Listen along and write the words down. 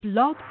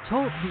Blog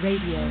Talk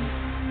Radio.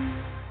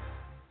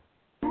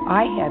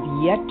 I have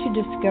yet to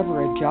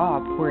discover a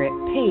job where it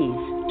pays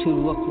to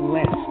look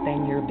less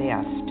than your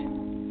best.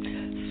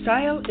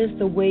 Style is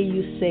the way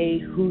you say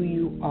who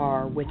you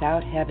are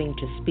without having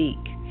to speak.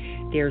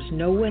 There's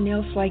no one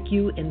else like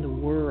you in the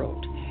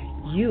world.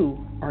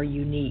 You are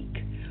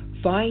unique.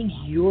 Find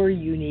your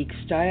unique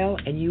style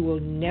and you will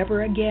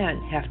never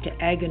again have to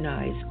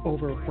agonize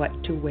over what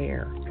to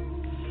wear.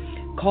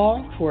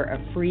 Call for a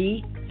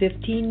free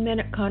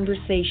 15-minute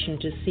conversation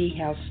to see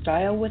how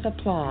Style with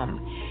Aplomb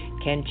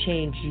can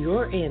change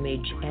your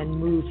image and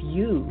move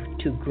you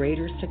to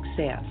greater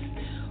success.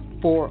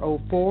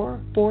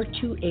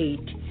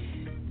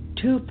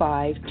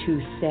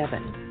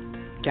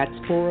 404-428-2527. That's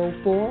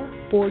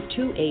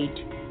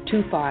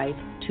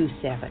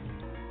 404-428-2527.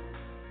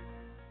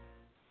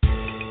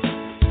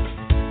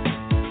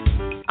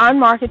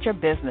 Unmarket Your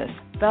Business,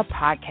 the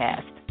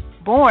podcast.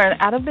 Born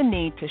out of the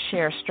need to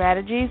share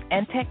strategies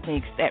and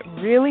techniques that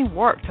really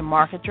work to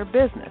market your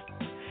business.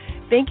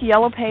 Think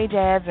yellow page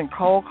ads and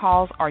cold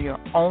calls are your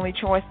only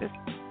choices?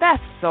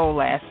 That's so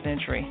last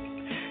century.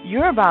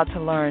 You're about to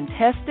learn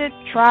tested,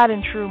 tried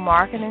and true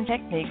marketing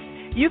techniques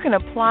you can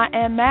apply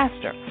and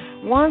master,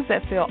 ones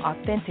that feel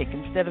authentic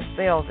instead of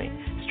salesy,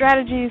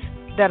 strategies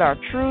that are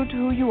true to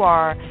who you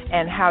are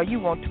and how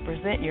you want to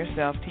present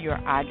yourself to your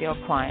ideal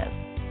clients.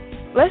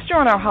 Let's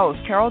join our host,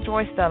 Carol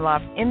Joyce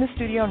Dunlop, in the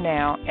studio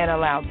now and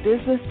allow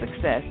business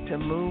success to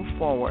move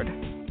forward.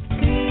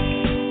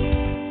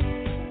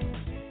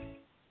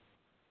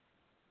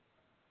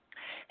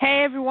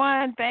 Hey,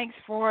 everyone. Thanks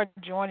for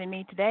joining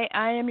me today.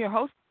 I am your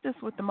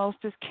hostess with the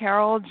mostest,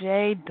 Carol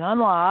J.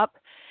 Dunlop,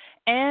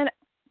 and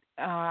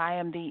I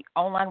am the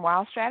online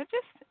wow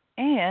strategist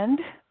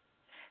and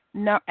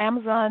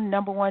Amazon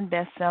 #1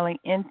 best-selling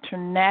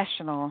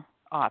international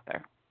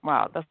author.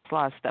 Wow, that's a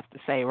lot of stuff to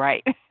say,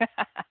 right?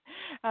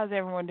 How's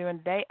everyone doing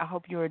today? I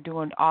hope you are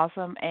doing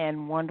awesome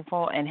and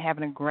wonderful and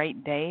having a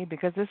great day,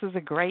 because this is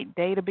a great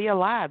day to be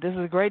alive. This is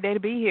a great day to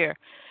be here.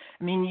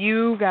 I mean,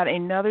 you got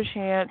another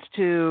chance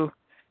to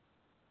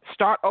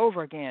start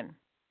over again.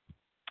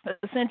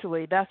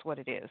 Essentially, that's what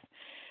it is.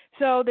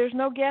 So there's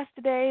no guest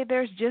today.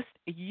 There's just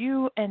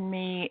you and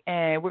me,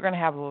 and we're going to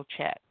have a little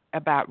chat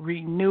about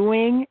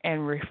renewing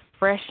and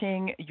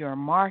refreshing your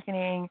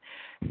marketing,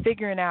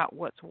 figuring out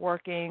what's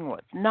working,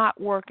 what's not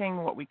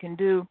working, what we can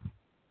do.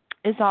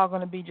 It's all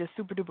going to be just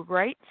super duper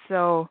great.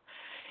 So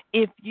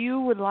if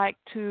you would like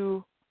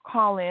to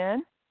call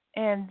in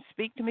and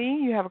speak to me,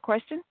 you have a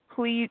question,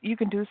 please, you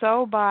can do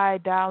so by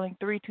dialing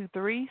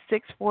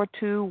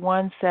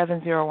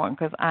 323-642-1701,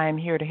 because I am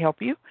here to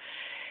help you,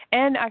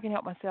 and I can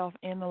help myself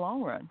in the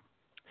long run.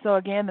 So,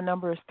 again, the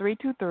number is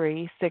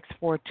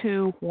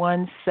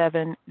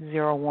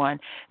 323-642-1701.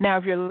 Now,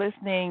 if you're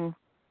listening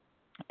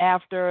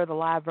after the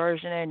live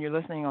version and you're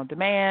listening on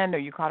demand, or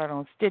you caught it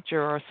on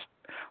Stitcher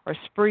or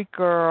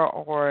Spreaker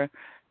or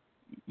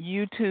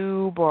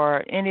YouTube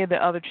or any of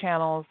the other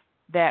channels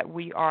that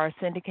we are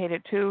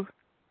syndicated to,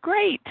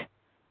 great.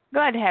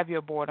 Glad to have you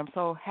aboard. I'm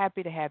so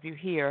happy to have you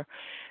here.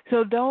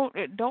 So don't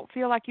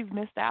feel like you've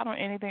missed out on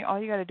anything. All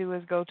you got to do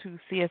is go to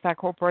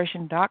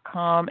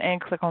csicorporation.com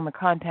and click on the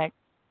contact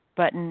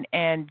button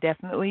and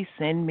definitely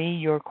send me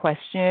your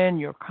question,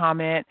 your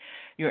comment,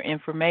 your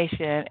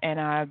information,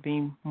 and I'd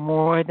be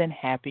more than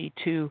happy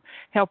to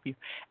help you.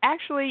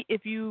 Actually,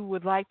 if you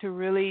would like to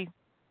really,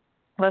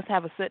 let's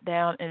have a sit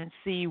down and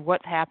see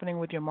what's happening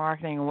with your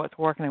marketing and what's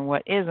working and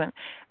what isn't,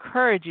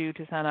 encourage you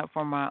to sign up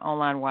for my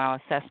online wow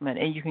assessment,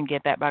 and you can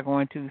get that by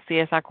going to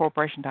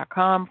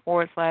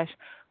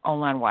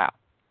csicorporation.com/online wow.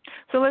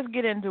 So let's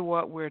get into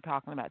what we're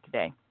talking about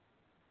today.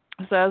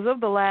 So as of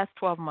the last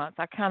 12 months,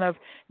 I kind of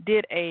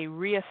did a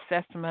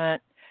reassessment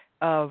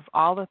of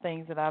all the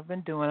things that I've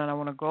been doing, and I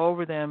want to go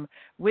over them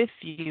with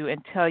you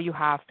and tell you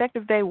how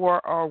effective they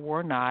were or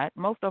were not.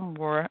 Most of them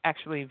were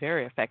actually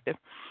very effective,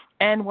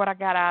 and what I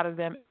got out of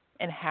them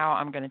and how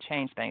I'm going to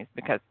change things,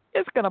 because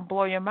it's going to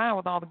blow your mind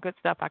with all the good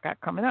stuff I got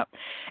coming up.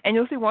 And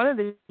you'll see one of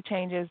the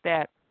changes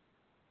that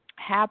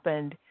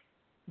happened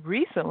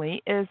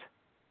recently is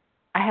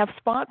I have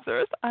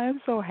sponsors. I am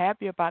so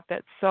happy about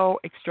that, so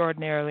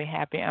extraordinarily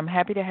happy. I'm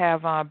happy to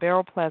have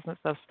Beryl Pleasance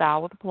of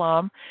Style with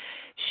Aplomb.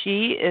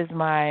 She is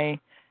my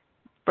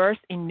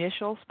first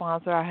initial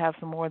sponsor. I have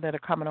some more that are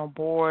coming on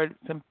board,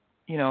 some,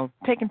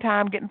 taking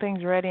time, getting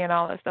things ready and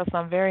all that stuff, so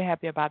I'm very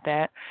happy about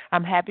that.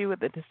 I'm happy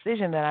with the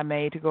decision that I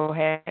made to go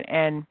ahead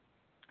and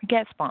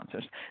get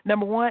sponsors.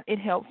 Number one, it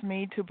helps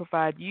me to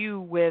provide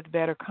you with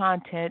better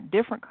content,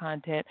 different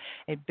content,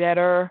 a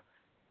better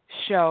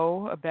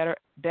show, a better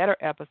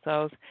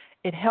episodes.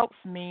 It helps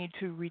me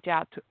to reach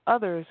out to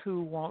others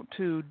who want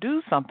to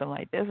do something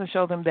like this and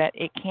show them that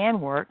it can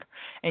work,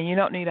 and you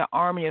don't need an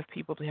army of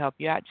people to help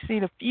you out. You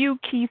need a few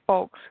key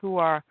folks who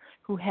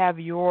have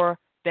your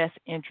best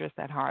interest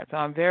at heart. So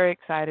I'm very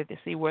excited to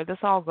see where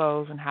this all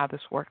goes and how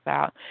this works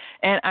out.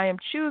 And I am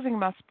choosing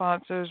my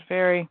sponsors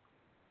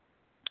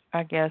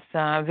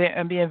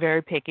I'm being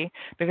very picky,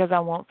 because I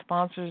want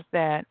sponsors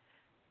that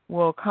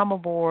will come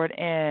aboard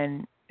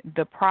and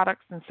the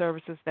products and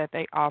services that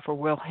they offer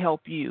will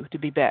help you to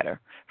be better.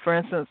 For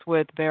instance,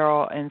 with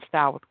Beryl and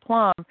Style with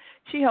Plum,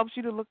 she helps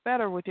you to look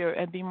better with your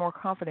and be more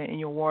confident in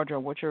your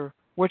wardrobe, what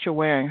you're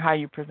wearing, how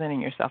you're presenting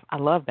yourself. I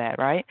love that,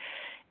 right?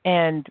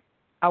 And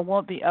I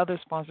want the other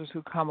sponsors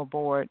who come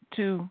aboard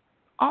to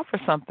offer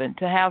something,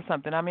 to have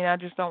something. I mean, I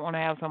just don't want to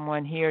have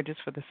someone here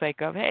just for the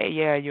sake of, hey,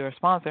 yeah, you're a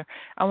sponsor.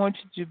 I want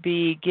you to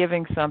be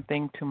giving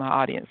something to my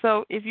audience.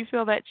 So if you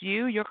feel that's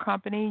you, your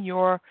company,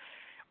 your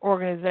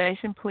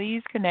organization,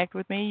 please connect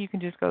with me. You can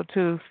just go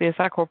to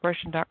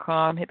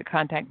CSIcorporation.com, hit the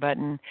contact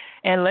button,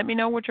 and let me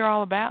know what you're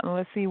all about, and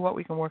let's see what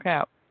we can work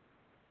out.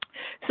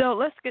 So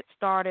let's get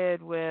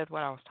started with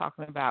what I was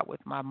talking about with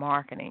my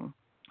marketing.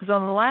 So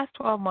in the last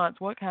 12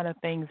 months, what kind of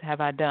things have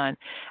I done?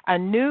 I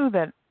knew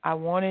that I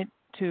wanted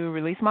to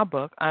release my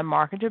book,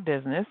 Unmarket Your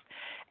Business,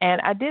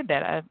 and I did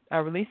that. I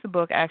released the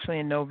book actually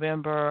in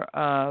November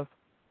of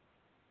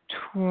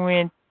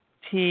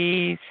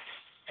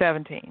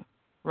 2017.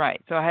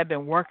 Right. So I had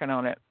been working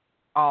on it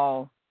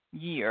all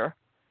year,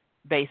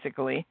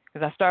 basically,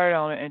 because I started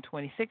on it in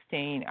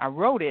 2016. I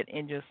wrote it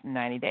in just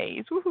 90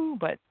 days, woohoo,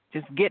 but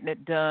just getting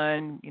it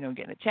done,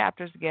 getting the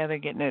chapters together,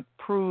 getting it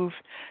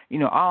proofed,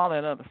 all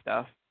that other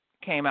stuff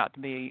came out to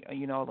be, a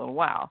little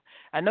while.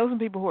 I know some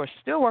people who are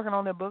still working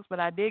on their books, but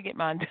I did get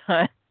mine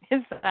done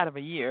inside of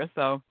a year,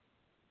 so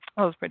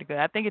it was pretty good.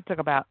 I think it took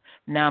about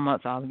 9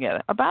 months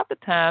altogether, about the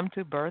time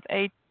to birth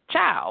a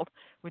child,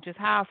 which is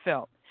how I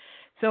felt.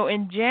 So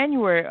in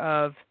January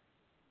of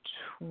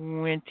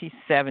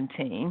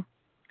 2017,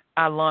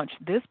 I launched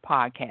this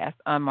podcast,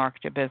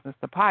 Unmarket Your Business,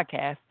 the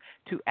podcast,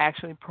 to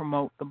actually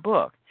promote the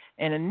book.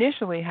 And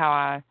initially how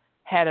I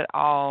had it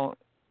all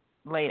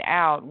laid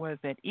out was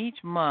that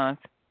each month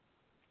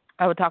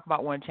I would talk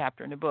about one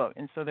chapter in the book.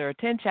 And so there are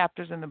 10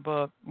 chapters in the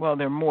book. Well,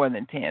 there are more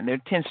than 10. There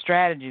are 10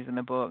 strategies in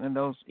the book, and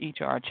those each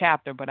are a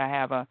chapter. But I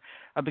have a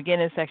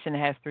beginning section that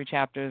has 3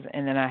 chapters,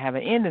 and then I have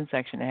an ending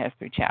section that has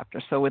 3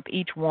 chapters. So with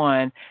each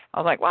one,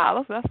 I was like,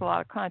 wow, that's a lot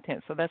of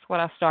content. So that's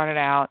what I started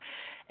out.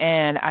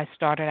 And I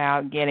started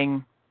out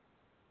getting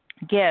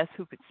guests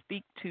who could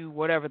speak to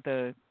whatever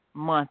the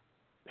month's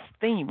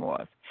theme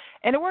was.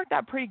 And it worked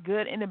out pretty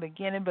good in the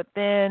beginning, but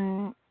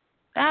then,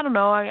 I don't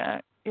know,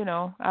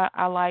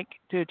 I like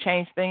to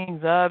change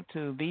things up,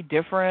 to be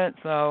different.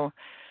 So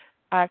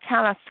I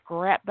kind of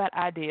scrapped that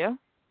idea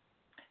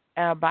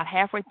about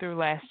halfway through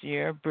last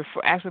year,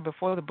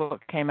 before the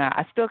book came out.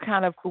 I still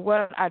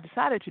what I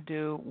decided to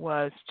do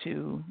was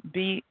to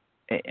be,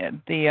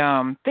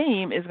 the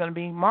theme is going to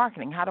be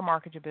marketing, how to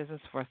market your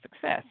business for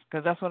success,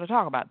 because that's what I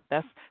talk about.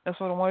 That's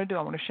what I want to do.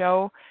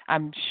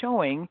 I'm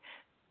showing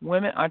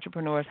women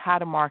entrepreneurs how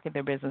to market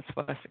their business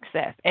for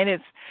success. And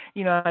it's,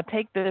 I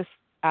take this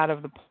out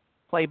of the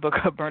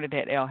playbook of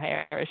Bernadette L.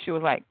 Harris. She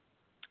was like,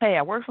 hey,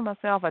 I work for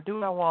myself. I do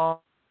what I want.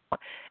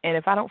 And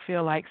if I don't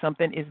feel like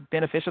something is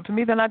beneficial to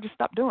me, then I just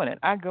stop doing it.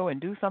 I go and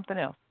do something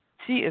else.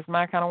 She is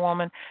my kind of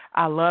woman.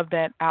 I love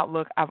that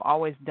outlook. I've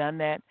always done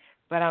that,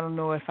 but I don't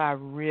know if I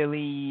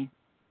really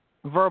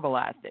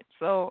verbalized it.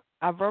 So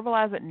I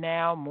verbalize it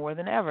now more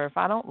than ever. If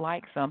I don't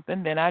like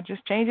something, then I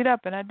just change it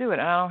up and I do it.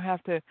 And I don't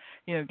have to,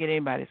 get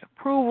anybody's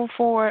approval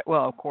for it.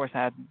 Well, of course,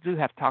 I do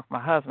have to talk to my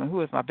husband,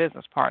 who is my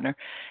business partner,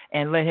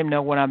 and let him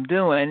know what I'm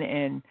doing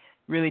and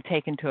really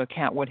take into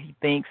account what he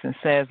thinks and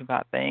says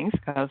about things,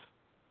 because,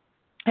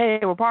 hey,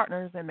 we're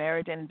partners in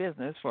marriage and in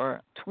business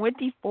for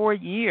 24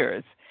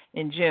 years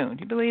in June.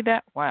 Do you believe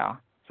that? Wow.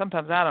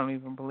 Sometimes I don't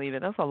even believe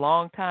it. That's a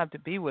long time to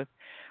be with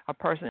a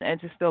person and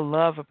to still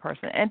love a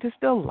person and to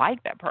still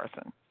like that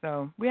person.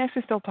 So we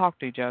actually still talk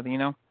to each other,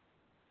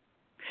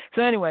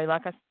 So anyway,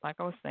 like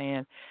I was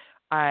saying,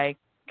 I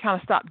kind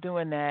of stopped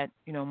doing that,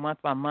 month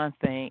by month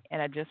thing,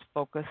 and I just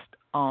focused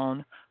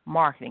on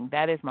marketing.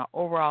 That is my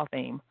overall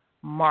theme,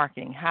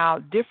 marketing, how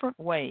different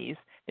ways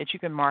that you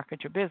can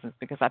market your business,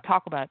 because I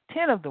talk about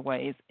 10 of the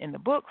ways in the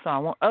book, so I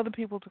want other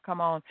people to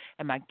come on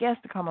and my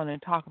guests to come on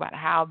and talk about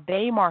how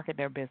they market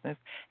their business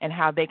and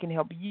how they can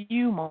help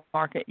you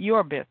market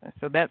your business.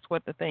 So that's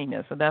what the theme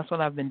is. So that's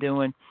what I've been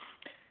doing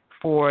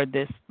for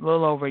this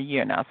little over a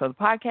year now. So the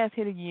podcast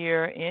hit a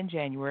year in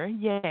January,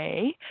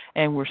 yay,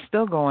 and we're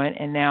still going,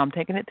 and now I'm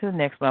taking it to the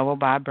next level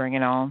by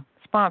bringing on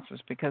sponsors,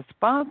 because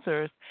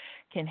sponsors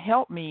can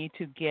help me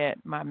to get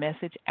my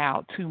message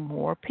out to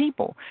more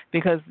people,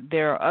 because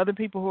there are other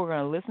people who are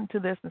going to listen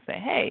to this and say,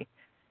 hey,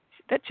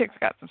 that chick's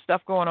got some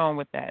stuff going on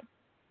with that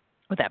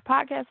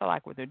podcast. I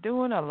like what they're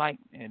doing. I like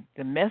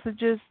the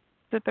messages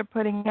that they're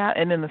putting out.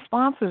 And then the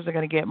sponsors are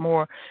going to get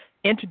more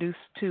introduced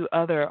to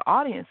other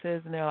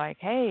audiences, and they're like,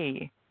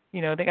 hey,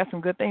 they got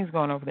some good things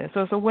going over there.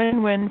 So it's a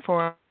win-win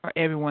for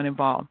everyone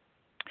involved.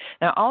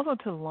 Now, also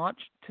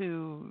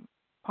to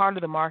part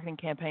of the marketing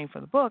campaign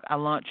for the book, I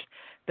launched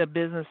the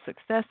Business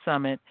Success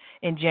Summit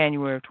in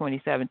January of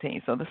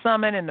 2017. So the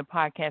summit and the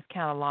podcast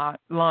kind of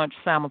launched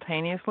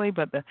simultaneously,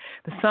 but the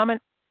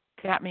summit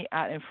got me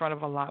out in front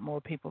of a lot more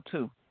people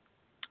too.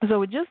 So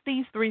with just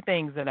these 3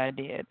 things that I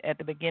did at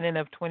the beginning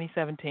of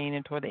 2017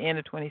 and toward the end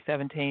of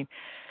 2017,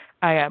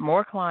 I got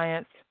more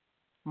clients,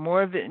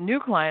 new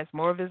clients,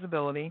 more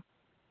visibility,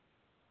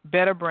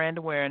 better brand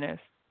awareness.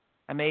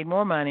 I made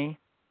more money,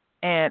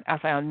 and I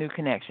found new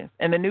connections.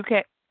 And the new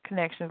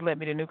connections led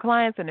me to new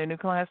clients, and the new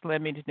clients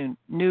led me to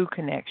new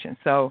connections.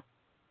 So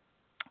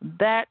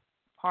that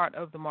part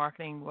of the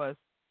marketing was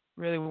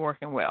really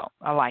working well.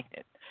 I liked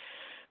it.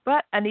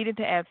 But I needed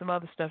to add some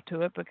other stuff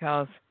to it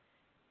because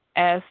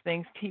as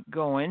things keep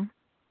going,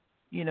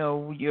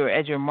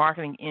 as your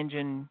marketing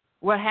engine,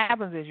 what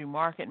happens is you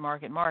market,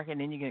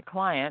 and then you get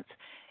clients,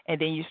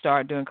 and then you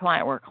start doing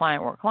client work,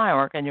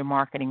 and your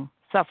marketing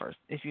suffers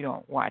if you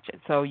don't watch it.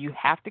 So you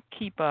have to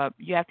keep up.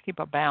 You have to keep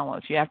a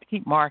balance. You have to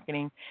keep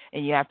marketing,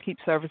 and you have to keep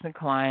servicing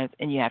clients,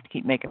 and you have to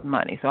keep making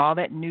money. So all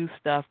that new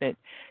stuff that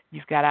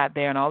you've got out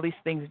there and all these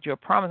things that you're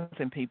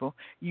promising people,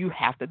 you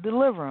have to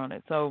deliver on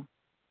it. So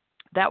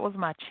that was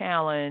my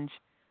challenge,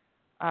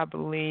 I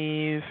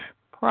believe,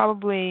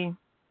 probably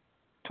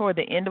toward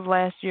the end of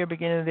last year,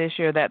 beginning of this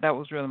year. That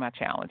was really my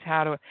challenge,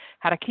 how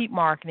to keep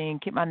marketing,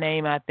 keep my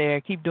name out there,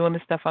 keep doing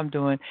the stuff I'm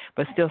doing,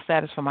 but still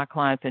satisfy my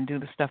clients and do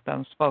the stuff that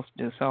I'm supposed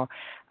to do. So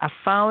I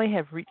finally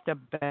have reached a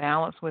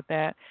balance with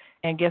that,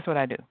 and guess what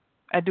I do?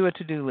 I do a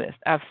to-do list.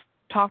 I've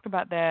talked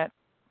about that,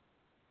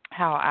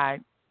 how I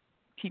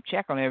keep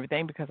check on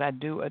everything, because I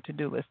do a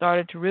to-do list.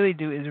 Started to really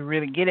do is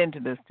really get into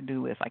this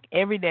to-do list. Like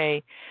every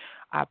day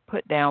I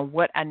put down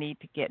what I need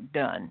to get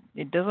done.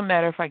 It doesn't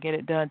matter if I get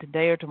it done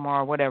today or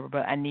tomorrow, whatever,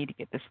 but I need to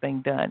get this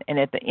thing done. And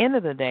at the end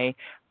of the day,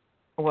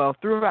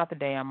 throughout the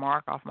day, I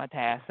mark off my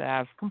tasks that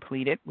I've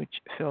completed, which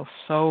feels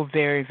so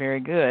very, very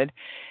good.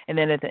 And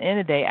then at the end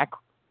of the day, I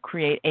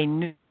create a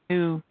new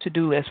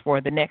to-do list for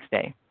the next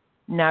day.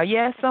 Now,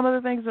 yes, some of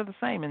the things are the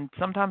same, and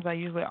sometimes I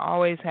usually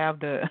always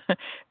have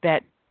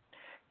that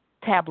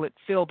tablet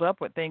filled up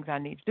with things I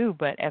need to do,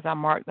 but as I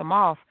mark them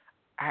off,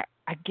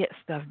 I get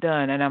stuff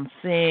done, and I'm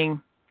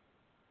seeing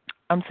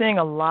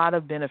a lot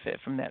of benefit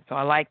from that. So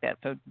I like that.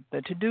 So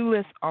the to-do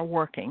lists are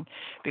working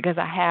because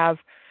I have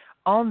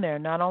on there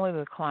not only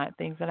the client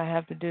things that I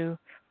have to do,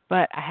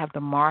 but I have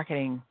the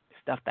marketing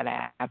stuff that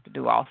I have to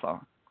do also,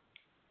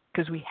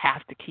 because we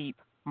have to keep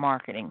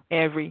marketing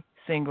every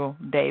single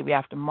day. We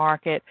have to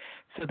market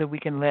so that we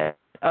can let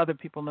other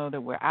people know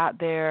that we're out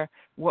there,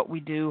 what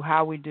we do,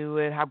 how we do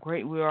it, how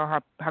great we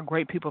are, how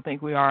great people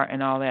think we are,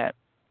 and all that.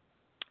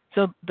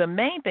 So the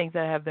main things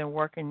that have been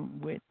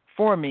working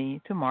for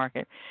me to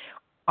market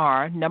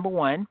are, number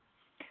one,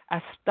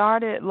 I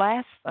started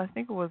I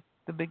think it was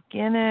the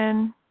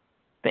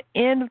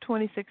end of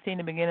 2016,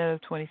 the beginning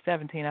of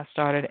 2017, I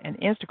started an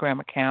Instagram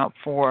account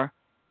for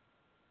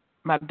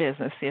my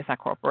business, CSI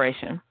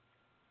Corporation.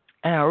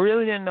 And I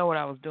really didn't know what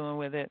I was doing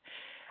with it.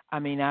 I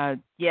mean, I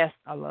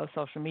love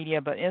social media,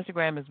 but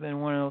Instagram has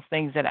been one of those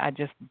things that I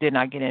just did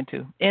not get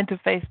into. Into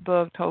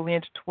Facebook, totally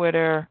into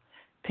Twitter,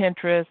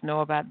 Pinterest,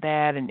 know about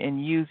that,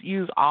 and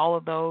use all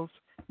of those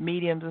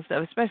mediums and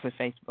stuff, especially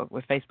Facebook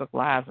with Facebook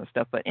Lives and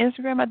stuff. But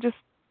Instagram,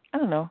 I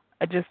don't know,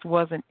 I just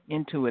wasn't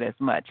into it as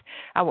much.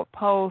 I would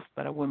post,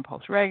 but I wouldn't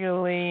post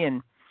regularly.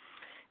 And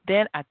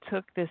then I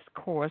took this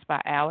course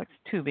by Alex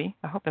Tooby.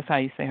 I hope that's how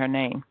you say her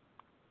name.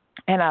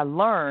 And I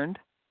learned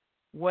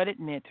what it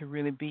meant to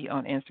really be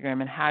on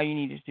Instagram and how you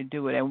needed to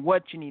do it and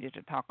what you needed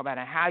to talk about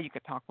and how you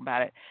could talk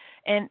about it.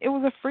 And it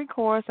was a free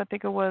course. I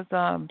think it was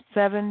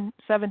 7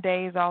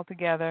 days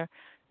altogether,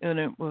 and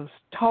it was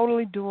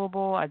totally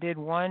doable. I did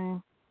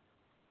one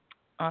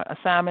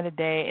assignment a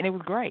day, and it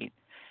was great.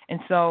 And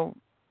so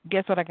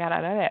guess what I got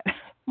out of that?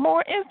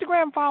 More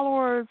Instagram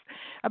followers,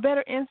 a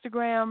better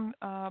Instagram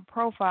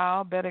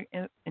profile, better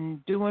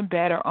and doing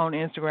better on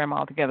Instagram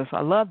altogether. So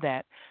I love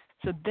that.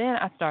 So then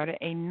I started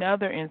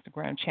another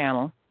Instagram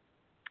channel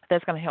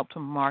that's going to help to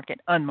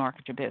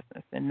unmarket your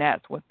business. And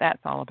that's what that's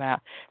all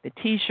about. The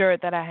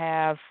T-shirt that I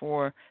have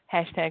for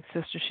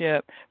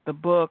 #sistership, the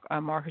book,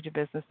 Unmarket Your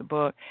Business, the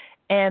book,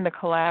 and the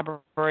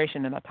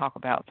collaboration that I talk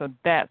about. So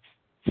that's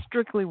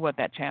strictly what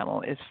that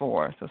channel is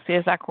for. So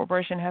CSI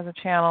Corporation has a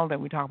channel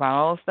that we talk about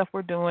all the stuff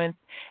we're doing,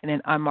 and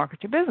then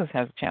Unmarket Your Business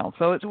has a channel.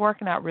 So it's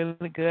working out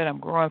really good. I'm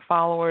growing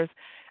followers.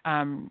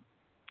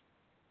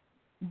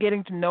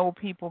 Getting to know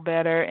people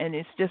better, and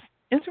it's just,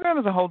 Instagram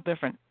is a whole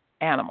different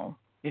animal,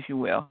 if you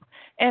will,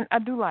 and I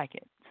do like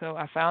it. So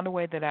I found a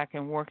way that I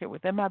can work it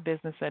within my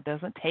business that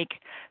doesn't take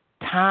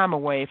time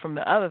away from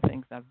the other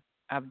things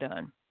I've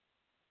done.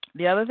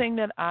 The other thing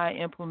that I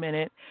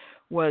implemented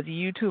was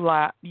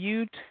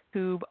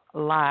YouTube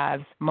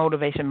Lives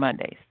Motivation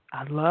Mondays.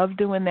 I love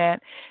doing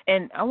that,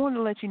 and I want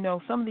to let you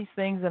know some of these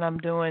things that I'm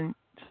doing.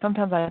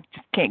 Sometimes I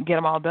just can't get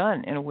them all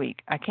done in a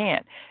week. I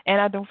can't. And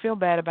I don't feel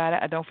bad about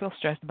it. I don't feel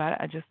stressed about it.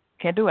 I just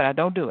can't do it. I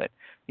don't do it.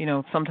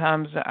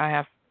 Sometimes I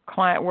have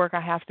client work I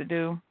have to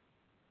do.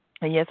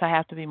 And, yes, I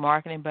have to be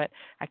marketing, but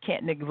I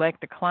can't neglect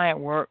the client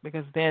work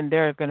because then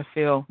they're going to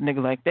feel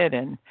neglected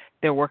and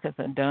their work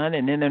isn't done,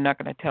 and then they're not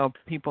going to tell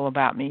people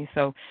about me.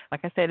 So,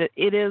 like I said,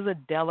 it is a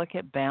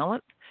delicate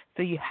balance.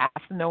 So you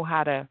have to know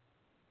how to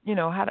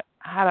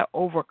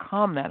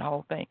overcome that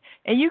whole thing.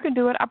 And you can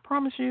do it. I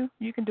promise you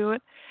can do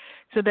it.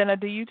 So then I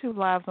do YouTube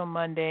Lives on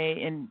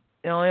Monday, and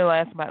it only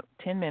lasts about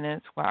 10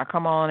 minutes where I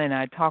come on and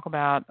I talk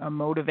about a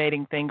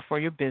motivating thing for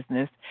your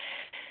business.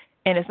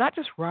 And it's not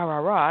just rah, rah,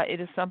 rah.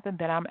 It is something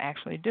that I'm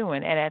actually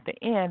doing. And at the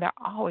end, at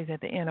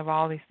the end of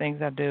all these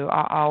things I do,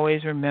 I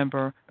always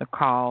remember the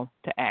call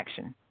to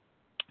action.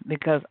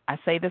 Because I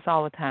say this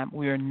all the time.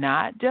 We are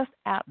not just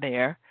out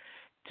there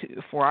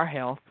for our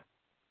health.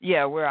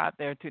 Yeah, we're out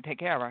there to take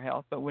care of our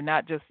health, but we're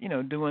not just,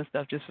 doing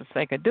stuff just for the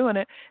sake of doing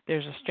it.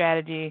 There's a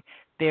strategy,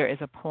 there is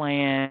a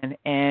plan,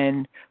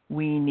 and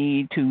we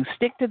need to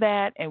stick to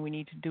that, and we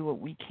need to do what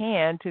we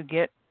can to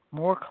get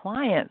more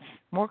clients,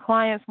 more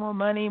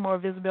money, more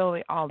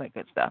visibility, all that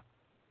good stuff.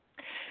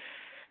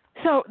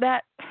 So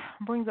that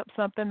brings up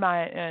something,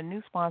 my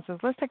new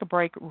sponsors. Let's take a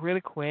break really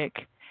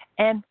quick,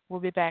 and we'll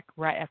be back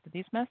right after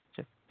these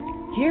messages.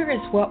 Here is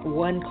what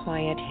one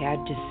client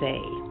had to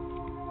say.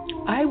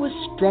 I was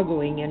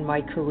struggling in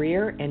my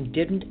career and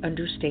didn't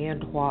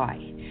understand why.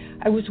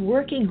 I was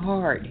working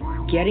hard,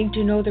 getting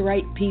to know the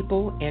right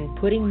people, and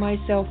putting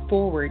myself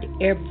forward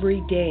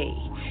every day,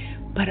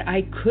 but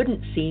I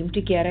couldn't seem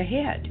to get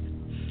ahead.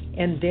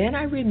 And then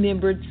I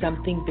remembered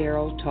something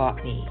Beryl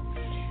taught me.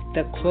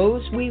 The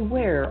clothes we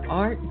wear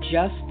aren't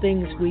just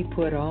things we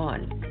put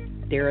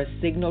on. They're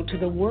a signal to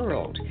the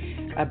world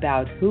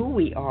about who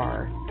we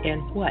are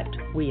and what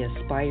we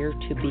aspire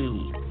to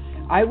be.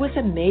 I was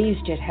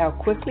amazed at how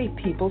quickly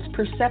people's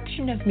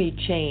perception of me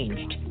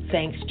changed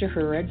thanks to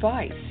her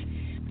advice.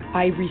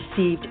 I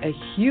received a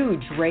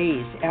huge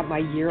raise at my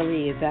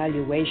yearly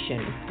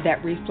evaluation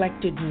that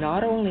reflected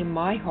not only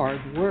my hard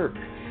work,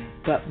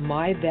 but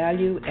my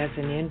value as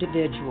an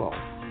individual.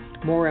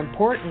 More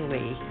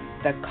importantly,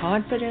 the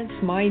confidence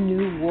my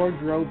new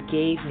wardrobe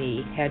gave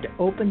me had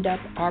opened up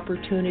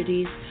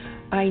opportunities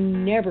I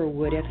never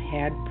would have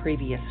had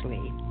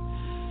previously.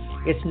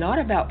 It's not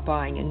about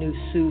buying a new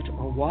suit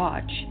or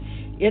watch.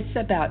 It's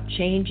about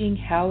changing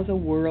how the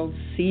world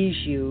sees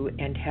you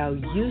and how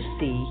you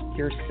see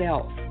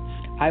yourself.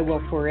 I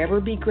will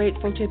forever be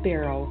grateful to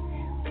Beryl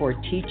for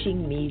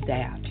teaching me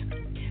that.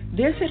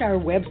 Visit our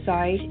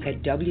website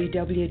at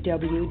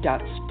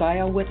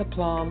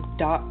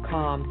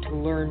www.stylewithaplomb.com to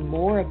learn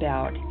more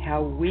about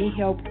how we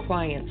help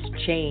clients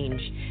change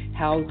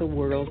how the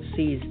world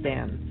sees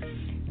them.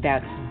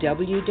 That's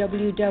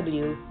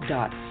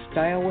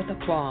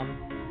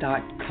www.stylewithaplomb.com.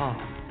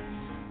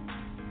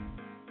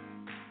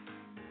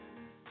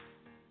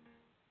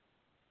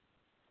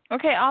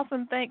 Okay,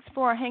 awesome. Thanks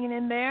for hanging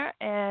in there.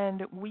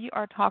 And we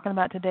are talking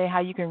about today how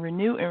you can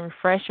renew and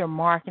refresh your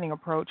marketing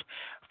approach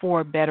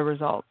for better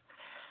results.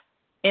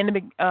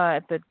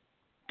 At the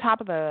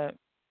top of the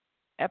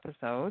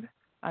episode,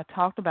 I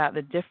talked about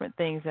the different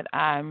things that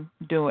I'm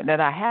doing, that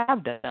I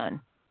have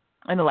done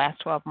in the last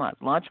 12 months.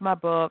 Launched my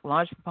book,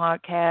 launched the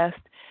podcast,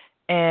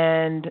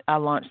 and I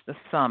launched the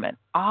summit.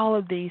 All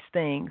of these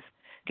things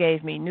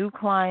gave me new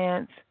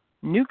clients,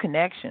 new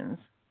connections,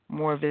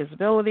 more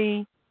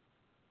visibility,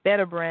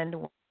 better brand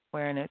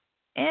awareness,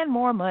 and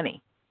more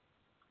money.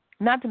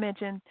 Not to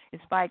mention, it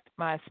spiked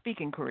my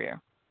speaking career.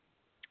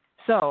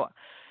 So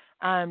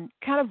I'm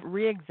kind of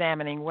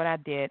re-examining what I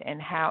did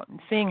and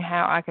seeing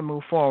how I can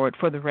move forward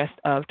for the rest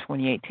of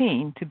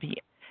 2018 to be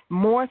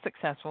more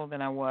successful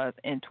than I was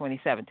in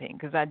 2017,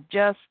 because I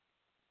just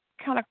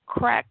kind of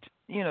cracked,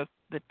 the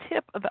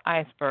tip of the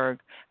iceberg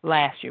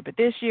last year. But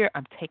this year,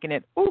 I'm taking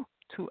it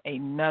to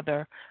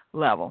another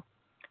level.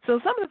 So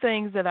some of the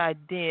things that I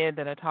did,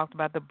 that I talked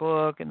about, the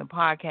book and the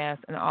podcast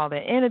and all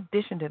that, in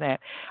addition to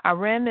that, I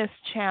ran this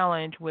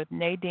challenge with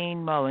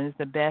Nadine Mullins,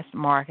 the best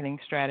marketing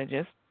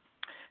strategist,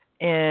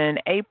 in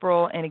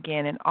April and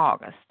again in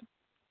August.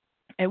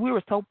 And we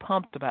were so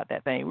pumped about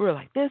that thing. We were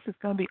like, this is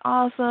going to be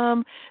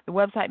awesome. The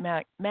Website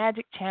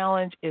Magic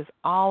Challenge is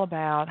all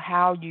about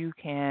how you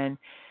can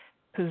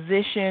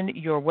position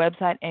your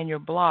website and your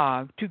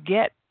blog to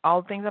get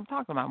all the things I'm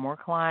talking about: more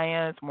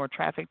clients, more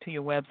traffic to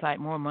your website,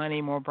 more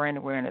money, more brand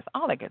awareness,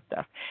 all that good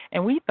stuff.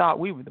 And we thought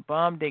we were the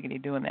bum diggity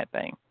doing that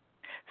thing.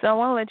 So I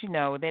want to let you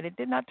know that it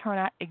did not turn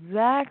out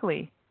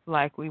exactly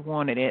like we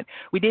wanted it.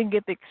 We didn't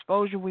get the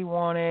exposure we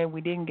wanted.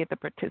 We didn't get the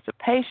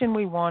participation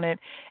we wanted.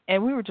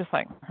 And we were just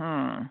like,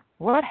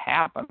 what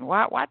happened?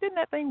 Why didn't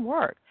that thing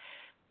work?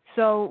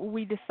 So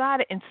we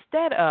decided,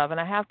 instead of, and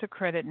I have to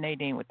credit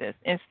Nadine with this,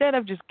 instead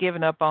of just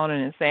giving up on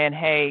it and saying,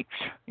 hey,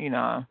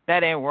 that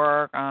didn't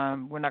work,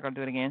 we're not going to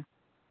do it again,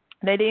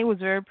 Nadine was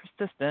very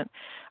persistent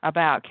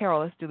about, Carol,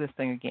 let's do this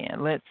thing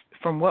again.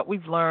 From what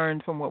we've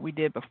learned, from what we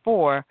did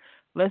before,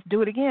 let's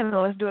do it again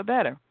and let's do it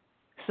better.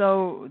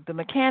 So the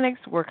mechanics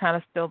were kind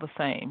of still the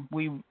same.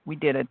 We would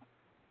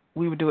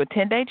do a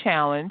 10-day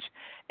challenge,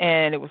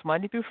 and it was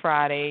Monday through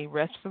Friday,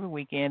 rest of the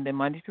weekend, then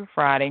Monday through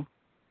Friday.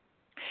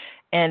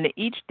 And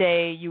each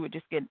day you would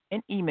just get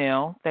an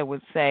email that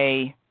would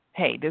say,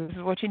 hey, this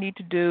is what you need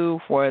to do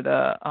for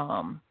the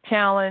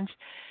challenge,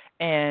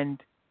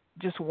 and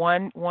just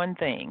one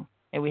thing.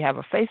 And we have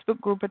a Facebook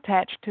group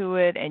attached to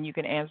it, and you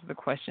can answer the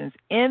questions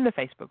in the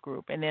Facebook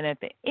group. And then at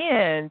the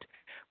end,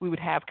 we would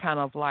have kind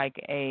of like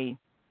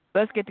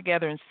let's get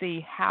together and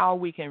see how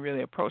we can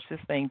really approach this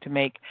thing to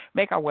make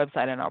our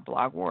website and our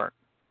blog work.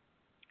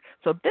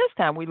 So this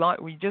time we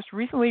just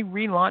recently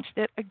relaunched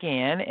it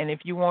again, and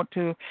if you want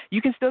to,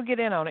 you can still get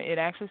in on it. It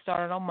actually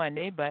started on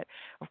Monday, but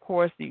of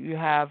course you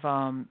have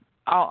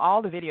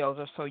all the videos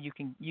are so you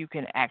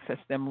can access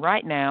them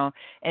right now,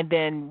 and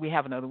then we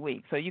have another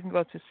week. So you can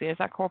go to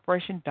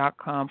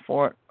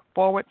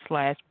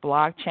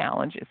CSIcorporation.com/blog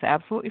challenge. It's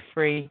absolutely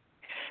free.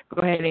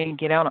 Go ahead and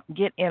get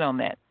in on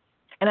that.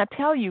 And I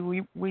tell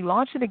you, we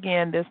launched it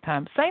again this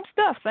time. Same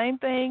stuff, same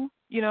thing,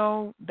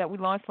 that we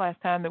launched last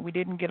time that we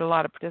didn't get a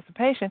lot of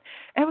participation,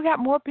 and we got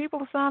more people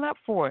to sign up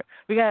for it.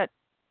 We got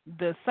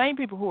the same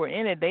people who are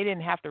in it. They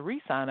didn't have to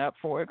re-sign up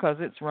for it because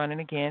it's running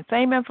again.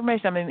 Same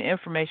information. I mean, the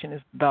information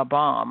is the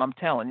bomb. I'm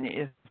telling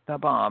you, it's the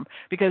bomb,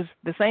 because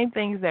the same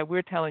things that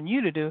we're telling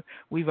you to do,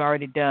 we've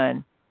already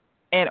done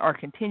and are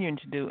continuing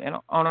to do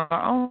on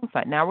our own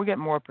site. Now we're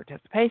getting more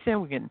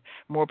participation. We're getting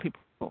more people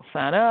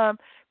sign up.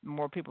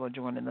 More people are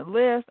joining the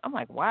list. I'm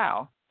like,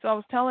 wow. So I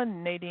was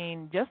telling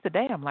Nadine just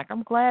today, I'm like,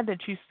 I'm glad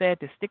that you said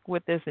to stick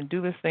with this and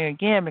do this thing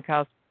again,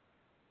 because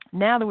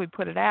now that we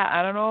put it out,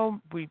 I don't know,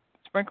 we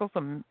sprinkle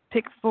some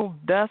pixel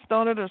dust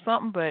on it or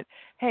something, but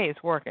hey,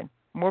 it's working.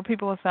 More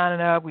people are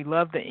signing up. We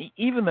love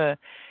even the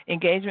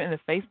engagement in the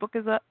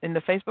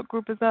Facebook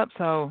group is up.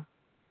 So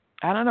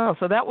I don't know.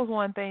 So that was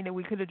one thing that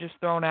we could have just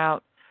thrown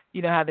out.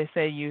 You know how they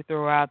say you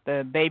throw out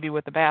the baby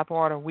with the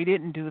bathwater? We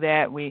didn't do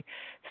that. We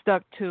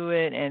stuck to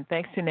it, and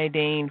thanks to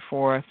Nadine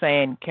for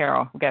saying,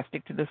 Carol, we got to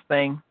stick to this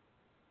thing.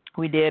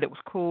 We did. It was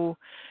cool.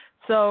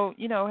 So,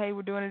 hey,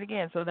 we're doing it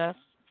again. So the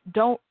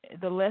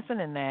lesson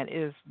in that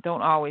is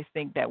don't always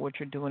think that what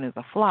you're doing is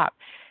a flop.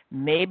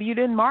 Maybe you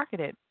didn't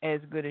market it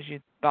as good as you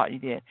thought you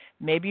did.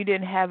 Maybe you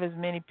didn't have as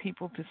many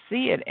people to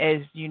see it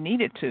as you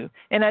needed to.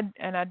 And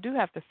I do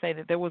have to say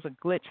that there was a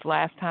glitch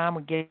last time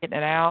with getting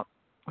it out.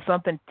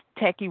 Something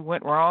techie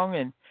went wrong,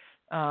 and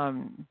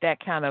that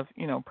kind of,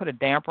 put a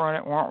damper on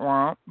it,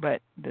 but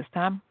this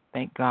time,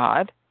 thank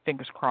God,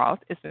 fingers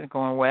crossed, it's been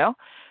going well.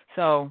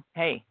 So,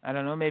 hey, I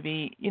don't know,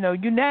 maybe, you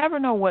never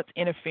know what's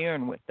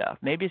interfering with stuff.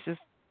 Maybe it's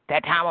just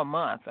that time of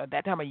month or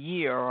that time of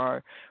year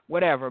or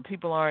whatever.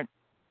 People aren't,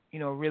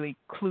 really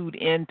clued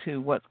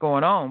into what's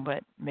going on,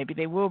 but maybe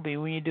they will be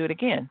when you do it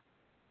again.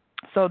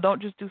 So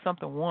don't just do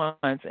something once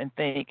and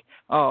think,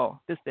 oh,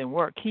 this didn't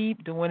work.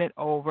 Keep doing it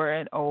over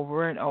and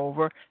over and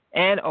over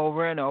and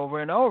over and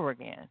over and over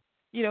again.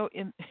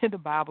 In the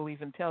Bible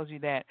even tells you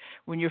that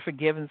when you're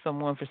forgiving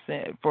someone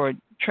for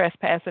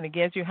trespassing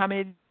against you, how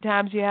many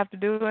times you have to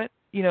do it?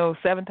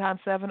 7 times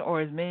 7,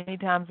 or as many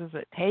times as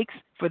it takes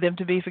for them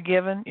to be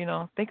forgiven.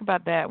 Think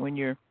about that when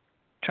you're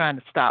trying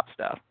to stop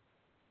stuff.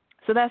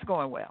 So that's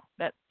going well.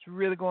 That's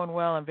really going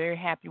well. I'm very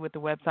happy with the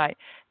website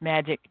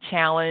Magic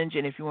Challenge.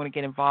 And if you want to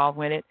get involved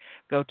with it,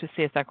 go to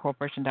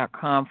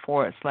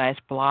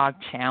CSIcorporation.com/blog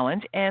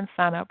challenge and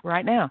sign up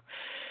right now.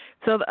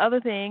 So the other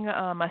thing,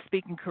 my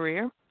speaking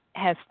career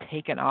has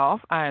taken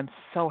off. I am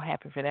so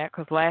happy for that,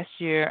 because last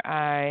year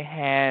I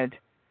had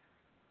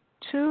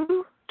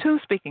two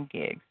speaking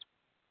gigs.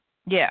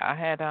 Yeah, I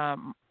had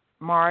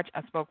March,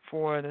 I spoke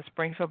for the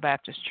Springfield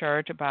Baptist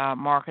Church about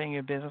marketing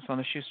your business on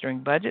a shoestring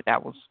budget.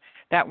 That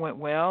went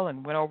well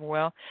and went over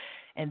well.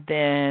 And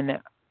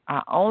then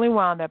I only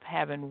wound up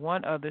having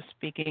one other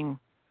speaking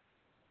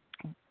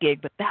gig,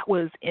 but that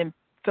was in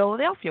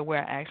Philadelphia,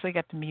 where I actually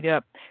got to meet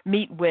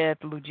with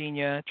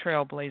Lugenia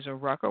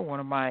Trailblazer Rucker, one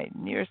of my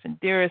nearest and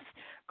dearest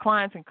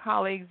clients and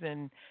colleagues,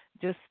 and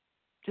just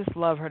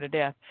love her to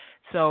death.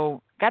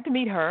 So got to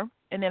meet her.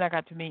 And then I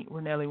got to meet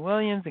Renelli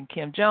Williams and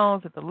Kim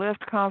Jones at the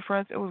LIFT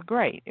conference. It was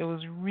great. It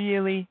was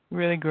really,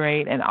 really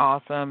great and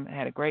awesome. I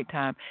had a great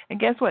time. And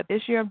guess what?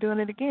 This year I'm doing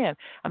it again.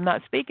 I'm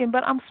not speaking,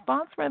 but I'm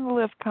sponsoring the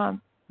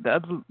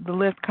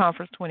LIFT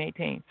conference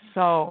 2018.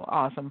 So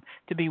awesome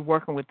to be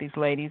working with these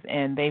ladies.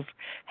 And they've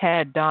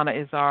had Donna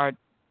Izzard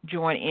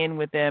join in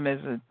with them as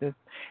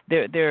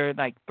they're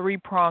like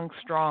 3-pronged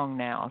strong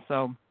now.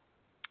 So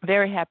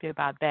very happy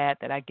about that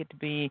I get to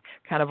be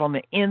kind of on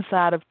the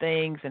inside of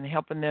things and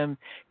helping them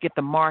get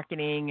the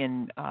marketing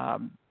and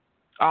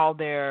all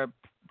their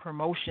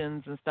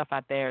promotions and stuff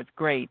out there. It's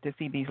great to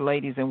see these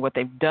ladies and what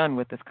they've done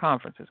with this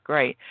conference. It's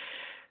great.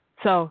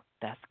 So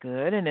that's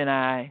good. And then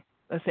I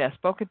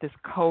spoke at this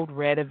Code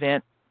Red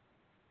event,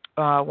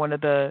 one of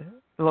the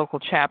local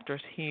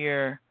chapters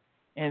here.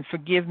 And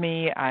forgive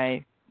me,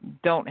 I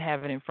don't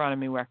have it in front of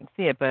me where I can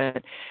see it,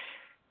 but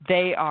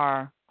they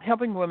are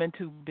helping women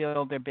to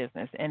build their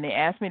business. And they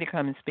asked me to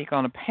come and speak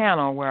on a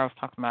panel where I was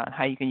talking about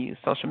how you can use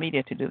social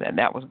media to do that.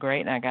 That was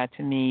great. And I got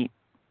to meet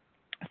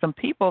some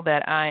people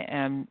that I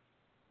am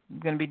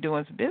going to be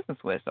doing some business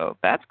with. So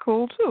that's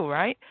cool too,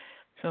 right?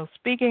 So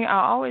speaking,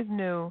 I always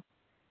knew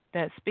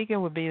that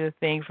speaking would be the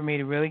thing for me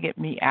to really get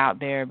me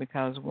out there,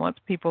 because once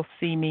people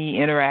see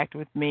me, interact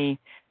with me,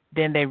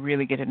 then they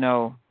really get to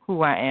know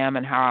who I am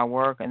and how I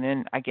work, and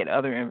then I get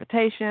other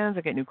invitations,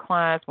 I get new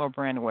clients, more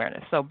brand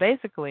awareness. So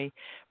basically,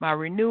 my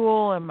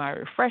renewal and my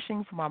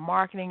refreshing for my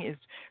marketing is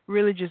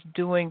really just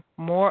doing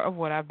more of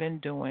what I've been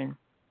doing,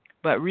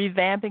 but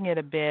revamping it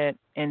a bit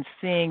and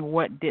seeing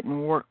what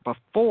didn't work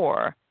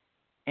before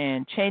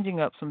and changing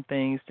up some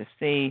things to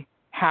see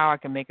how I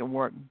can make it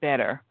work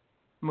better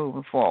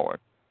moving forward.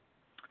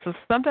 So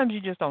sometimes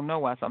you just don't know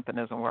why something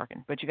isn't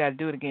working, but you got to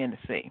do it again to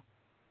see.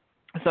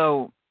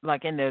 So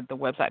like in the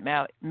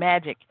website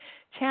Magic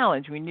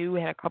Challenge, we knew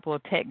we had a couple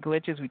of tech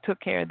glitches. We took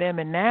care of them,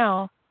 and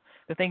now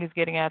the thing is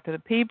getting out to the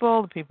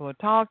people. The people are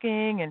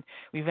talking, and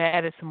we've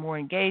added some more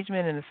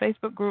engagement in the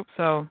Facebook group.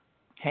 So,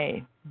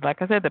 hey,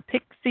 like I said, the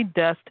pixie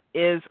dust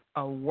is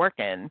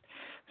working.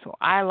 So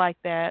I like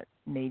that.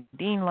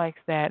 Nadine likes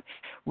that.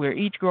 We're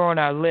each growing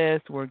our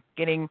list. We're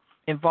getting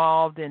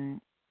involved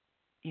in,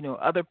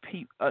 other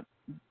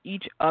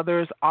each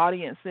other's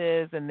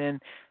audiences, and then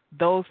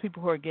those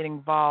people who are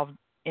getting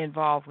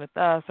involved with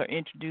us are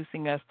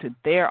introducing us to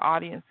their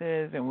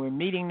audiences, and we're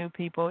meeting new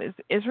people.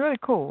 It's really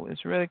cool.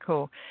 It's really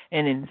cool.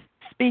 And in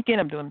speaking,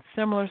 I'm doing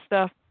similar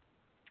stuff.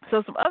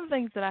 So some other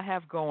things that I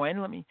have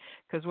going,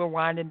 because we're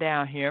winding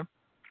down here,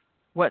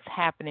 what's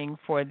happening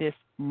for this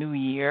new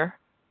year,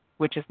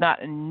 which is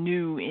not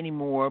new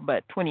anymore,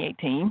 but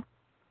 2018.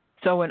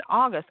 So in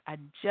August, I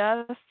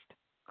just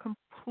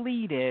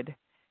completed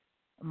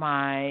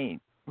my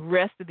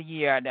rest of the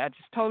year. I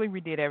just totally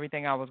redid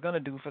everything I was going to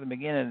do for the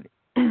beginning,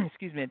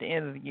 at the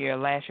end of the year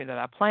last year that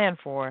I planned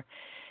for.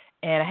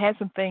 And I had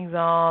some things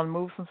on,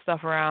 moved some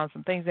stuff around.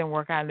 Some things didn't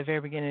work out in the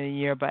very beginning of the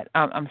year, but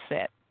I'm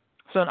set.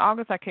 So in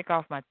August, I kick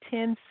off my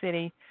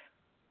 10-city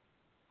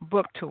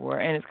book tour,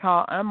 and it's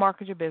called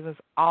Unmarket Your Business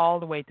All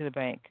the Way to the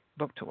Bank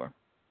book tour.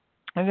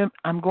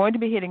 I'm going to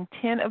be hitting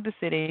 10 of the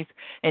cities,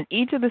 and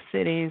each of the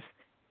cities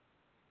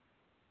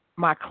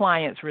my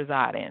clients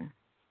reside in.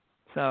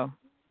 So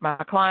I'm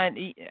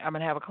going to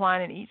have a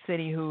client in each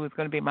city who is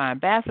going to be my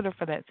ambassador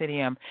for that city.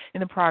 I'm in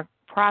the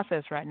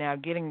process right now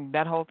getting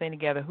that whole thing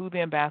together, who the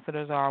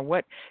ambassadors are,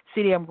 what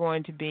city I'm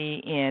going to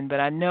be in. But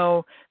I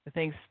know the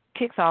thing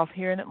kicks off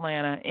here in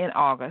Atlanta in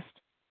August,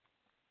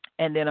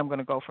 and then I'm going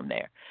to go from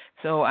there.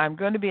 So I'm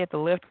going to be at the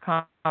Lift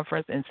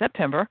Conference in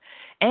September,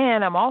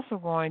 and I'm also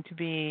going to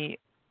be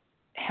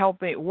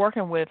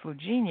working with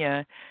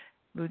Lugenia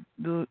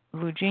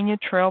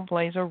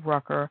Trailblazer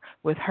Rucker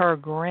with her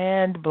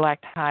Grand Black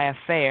Tie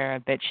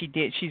Affair that she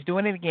did. She's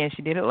doing it again.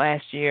 She did it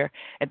last year.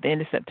 At the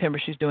end of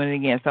September, she's doing it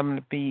again. So I'm going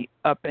to be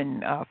up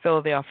in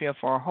Philadelphia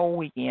for a whole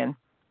weekend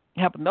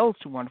helping those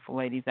two wonderful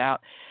ladies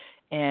out.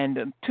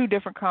 And 2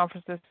 different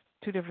conferences,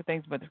 2 different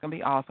things, but it's going to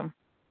be awesome.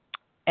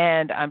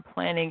 And I'm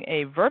planning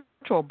a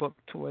virtual book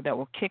tour that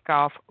will kick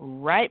off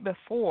right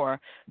before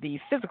the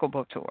physical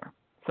book tour.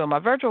 So my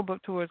virtual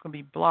book tour is going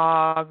to be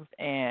blogs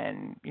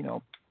and,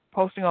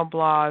 posting on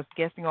blogs,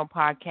 guesting on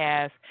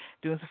podcasts,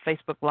 doing some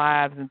Facebook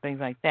Lives and things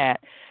like that.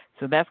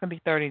 So that's going to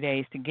be 30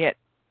 days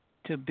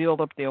to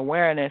build up the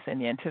awareness and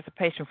the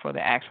anticipation for the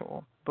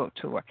actual book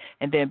tour.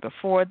 And then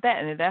before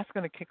that, and that's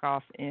going to kick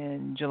off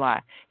in July.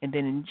 And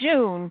then in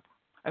June,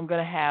 I'm going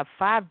to have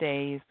 5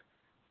 days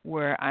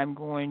where I'm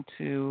going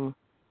to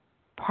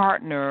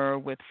partner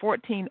with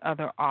 14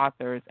 other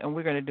authors, and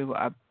we're going to do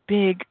a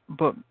big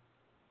book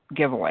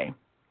giveaway.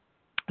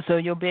 So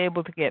you'll be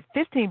able to get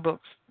 15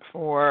 books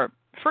for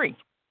free,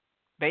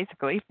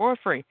 basically for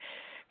free.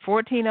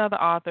 14 other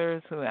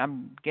authors who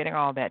I'm getting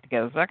all that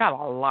together. So I got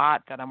a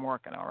lot that I'm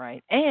working on,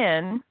 right?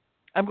 And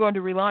I'm going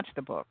to relaunch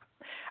the book.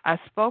 I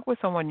spoke with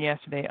someone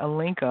yesterday,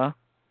 Alinka,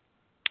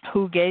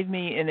 who gave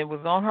me, and it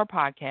was on her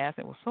podcast.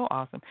 It was so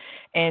awesome.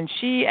 And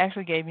she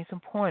actually gave me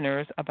some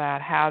pointers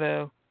about how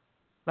to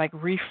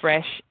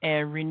refresh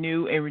and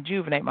renew and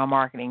rejuvenate my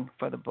marketing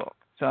for the book.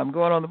 So I'm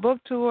going on the book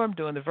tour, I'm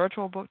doing the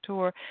virtual book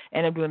tour,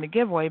 and I'm doing the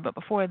giveaway. But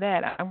before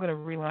that, I'm going to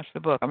relaunch the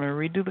book. I'm going to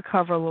redo the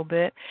cover a little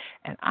bit,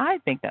 and I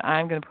think that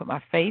I'm going to put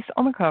my face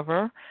on the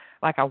cover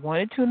like I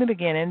wanted to in the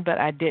beginning, but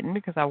I didn't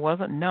because I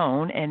wasn't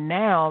known. And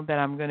now that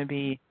I'm going to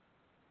be,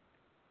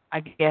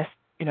 I guess,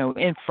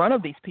 in front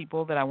of these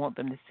people that I want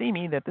them to see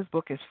me, that this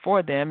book is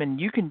for them,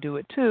 and you can do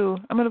it too,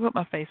 I'm going to put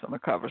my face on the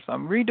cover. So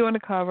I'm redoing the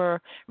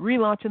cover,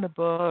 relaunching the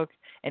book,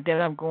 and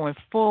then I'm going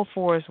full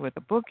force with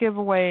the book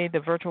giveaway, the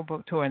virtual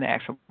book tour, and the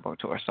actual book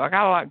tour. So I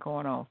got a lot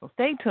going on. So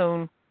stay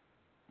tuned.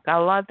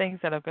 Got a lot of things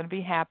that are going to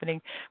be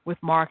happening with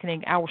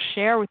marketing. I will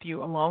share with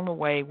you along the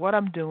way what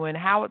I'm doing,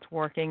 how it's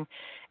working,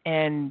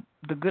 and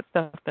the good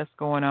stuff that's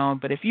going on.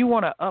 But if you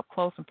want an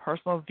up-close and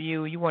personal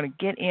view, you want to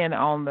get in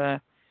on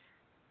the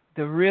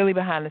really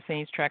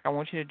behind-the-scenes track, I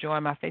want you to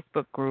join my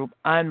Facebook group,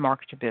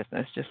 Unmarket Your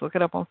Business. Just look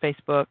it up on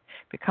Facebook,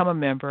 become a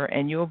member,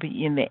 and you'll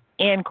be in the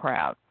in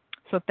crowd.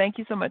 So thank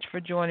you so much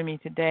for joining me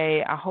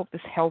today. I hope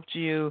this helped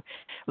you.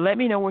 Let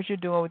me know what you're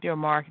doing with your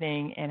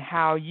marketing and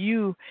how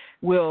you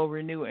will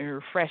renew and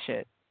refresh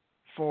it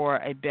for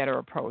a better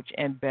approach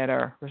and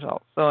better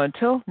results. So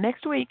until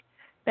next week,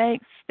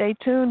 thanks. Stay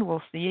tuned.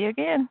 We'll see you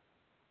again.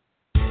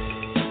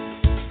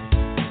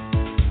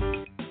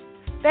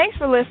 Thanks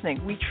for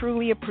listening. We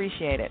truly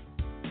appreciate it.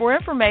 For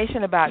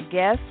information about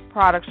guests,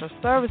 products, or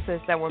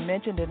services that were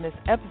mentioned in this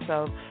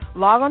episode,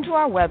 log on to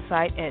our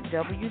website at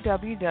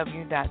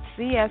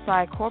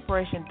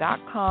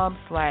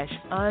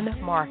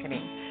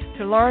www.csicorporation.com/unmarketing.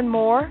 To learn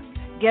more,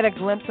 get a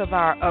glimpse of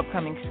our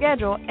upcoming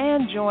schedule,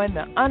 and join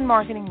the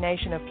unmarketing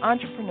nation of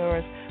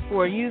entrepreneurs who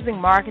are using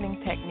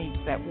marketing techniques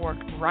that work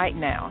right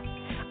now.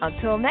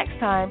 Until next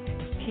time,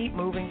 keep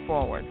moving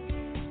forward.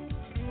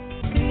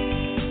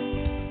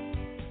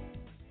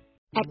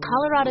 At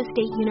Colorado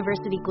State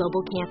University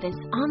Global Campus,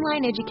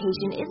 online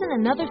education isn't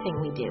another thing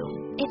we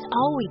do. It's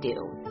all we do.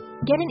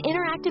 Get an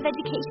interactive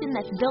education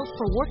that's built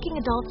for working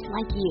adults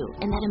like you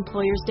and that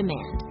employers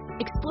demand.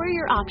 Explore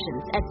your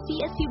options at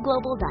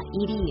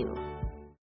csuglobal.edu.